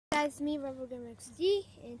guys, me, Rebel Gamer XD,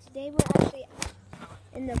 and today we're actually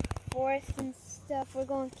in the forest and stuff. We're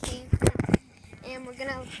going camping, and we're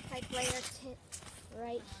gonna lay our tent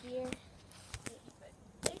right here.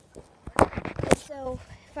 And so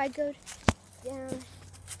if I go down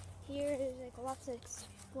here, there's lots of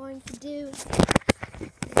exploring to do.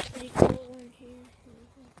 It's pretty cool in here.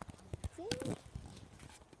 See?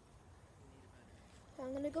 So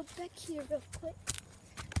I'm gonna go back here real quick.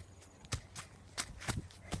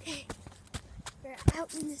 Okay, we're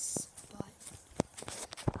out in this spot.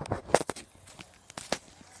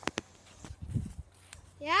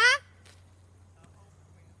 Yeah?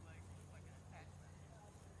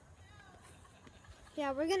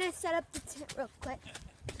 Yeah, we're gonna set up the tent real quick.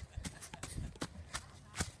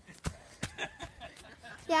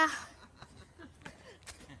 Yeah.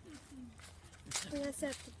 We're gonna set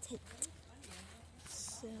up the tent.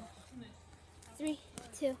 So, 3,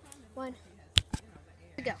 2, 1.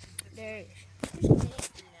 Here we go.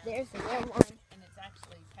 There's the real one. And it's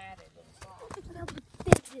actually padded and soft. Look how big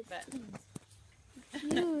this is.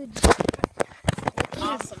 Huge.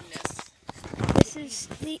 Awesomeness. This is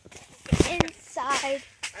the inside.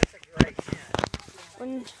 That's a great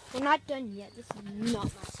tent. We're not done yet. This is not my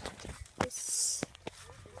side.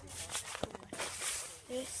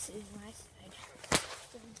 This is my side.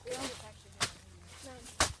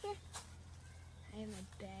 I have my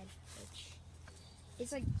bed, which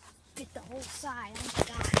it's fit the whole side. Oh my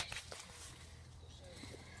gosh.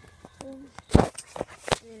 And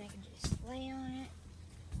then I can just lay on it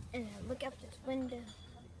and then look out this window.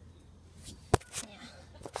 Yeah.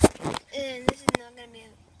 And this is not gonna be a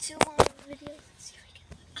too long of a video. Let's see if I can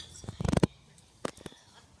look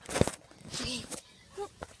outside. Okay.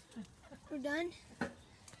 Well, we're done.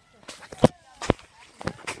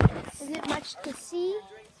 Isn't much to see.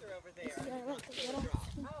 This is going under.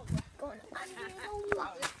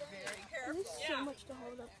 There's so much to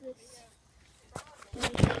hold up this.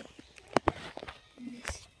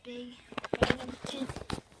 This big random tent.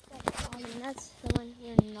 And that's the one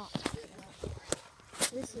we're not talking about.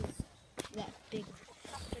 This is that big one.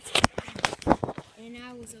 And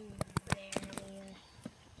I was over there.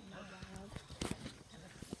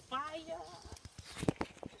 Fire!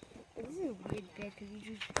 This is a weird bed because you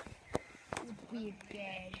just weird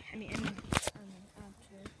bed. I mean,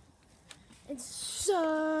 chair. It's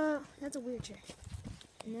that's a weird chair.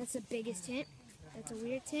 And that's the biggest tent. That's a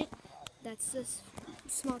weird tent. That's this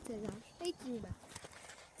small tent I was speaking about.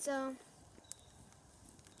 So,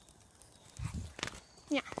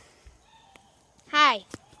 yeah. Hi.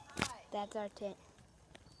 That's our tent.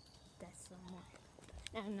 That's some more.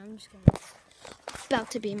 And I'm just gonna. It's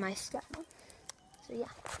about to be my stepmom. So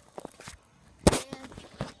yeah.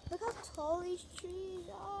 Look how tall these trees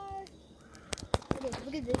are.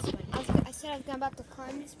 Look at this one. I said I was about to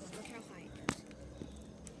climb this one. Look how high it goes.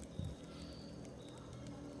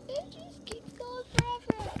 It just keeps going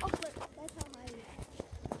forever. Oh, look. That's how high it is.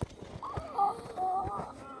 Oh.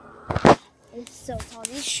 It's so tall.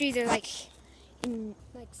 These trees are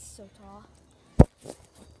so tall. There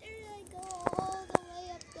they go all the way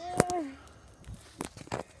up there.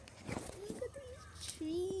 Look at these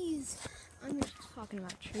trees. I'm just talking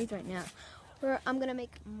about trees right now. I'm gonna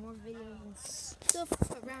make more videos and stuff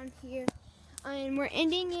around here, and we're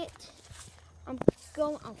ending it. I'm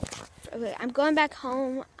going back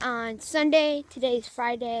home on Sunday. Today's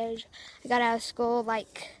Friday. I got out of school I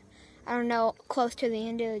don't know, close to the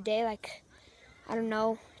end of the day, I don't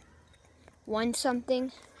know, 1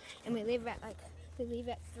 something, and we leave at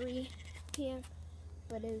 3 p.m.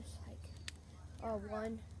 But it was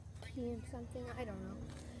 1 p.m. something. I don't know.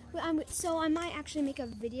 So I might actually make a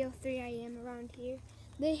video 3 a.m. around here.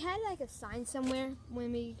 They had a sign somewhere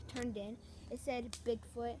when we turned in. It said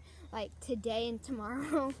Bigfoot, today and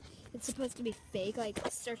tomorrow. It's supposed to be fake,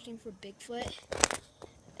 searching for Bigfoot.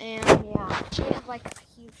 And yeah, we have a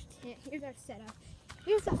huge tent. Here's our setup.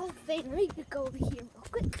 Here's the whole thing. Let me go over here real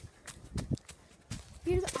quick.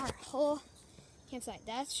 Here's our whole campsite.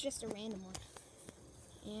 That's just a random one.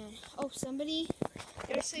 And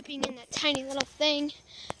they're sleeping in that tiny little van.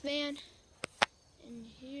 And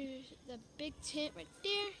here's the big tent right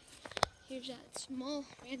there. Here's that small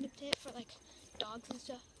random tent for dogs and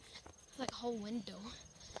stuff. A whole window.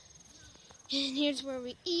 And here's where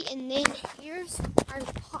we eat, and then here's our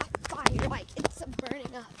hot fire. It's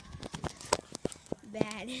burning up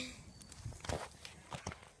bad.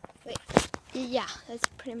 Wait, yeah, that's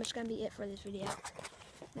pretty much gonna be it for this video.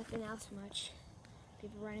 Nothing else much.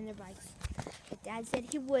 People riding their bikes. My dad said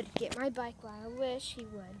he would get my bike. Well, I wish he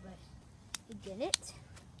would, but he didn't.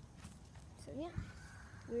 So yeah,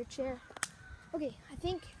 weird chair. Okay, I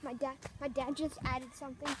think my dad just added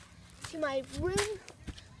something to my room.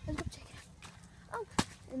 Let's go check it out. Oh,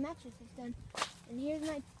 the mattress is done. And here's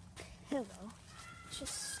my pillow. Let's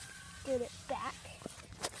just scoot it back.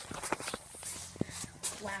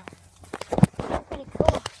 Wow. Pretty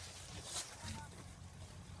cool.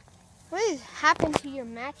 What has happened to your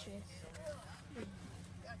mattress?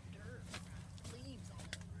 Got dirt, leaves on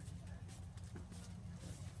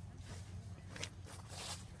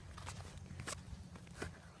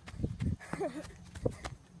it.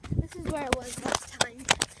 This is where it was last time.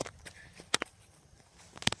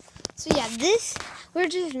 So yeah, we're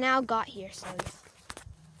just now got here, so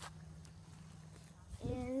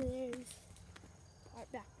yeah. And there's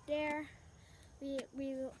part back there. We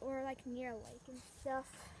were like near a lake and stuff,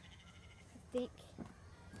 I think.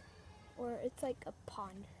 Or it's like a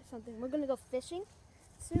pond or something. We're gonna go fishing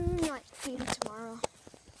soon, like maybe tomorrow.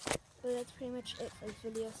 But that's pretty much it for this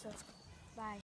video, so bye.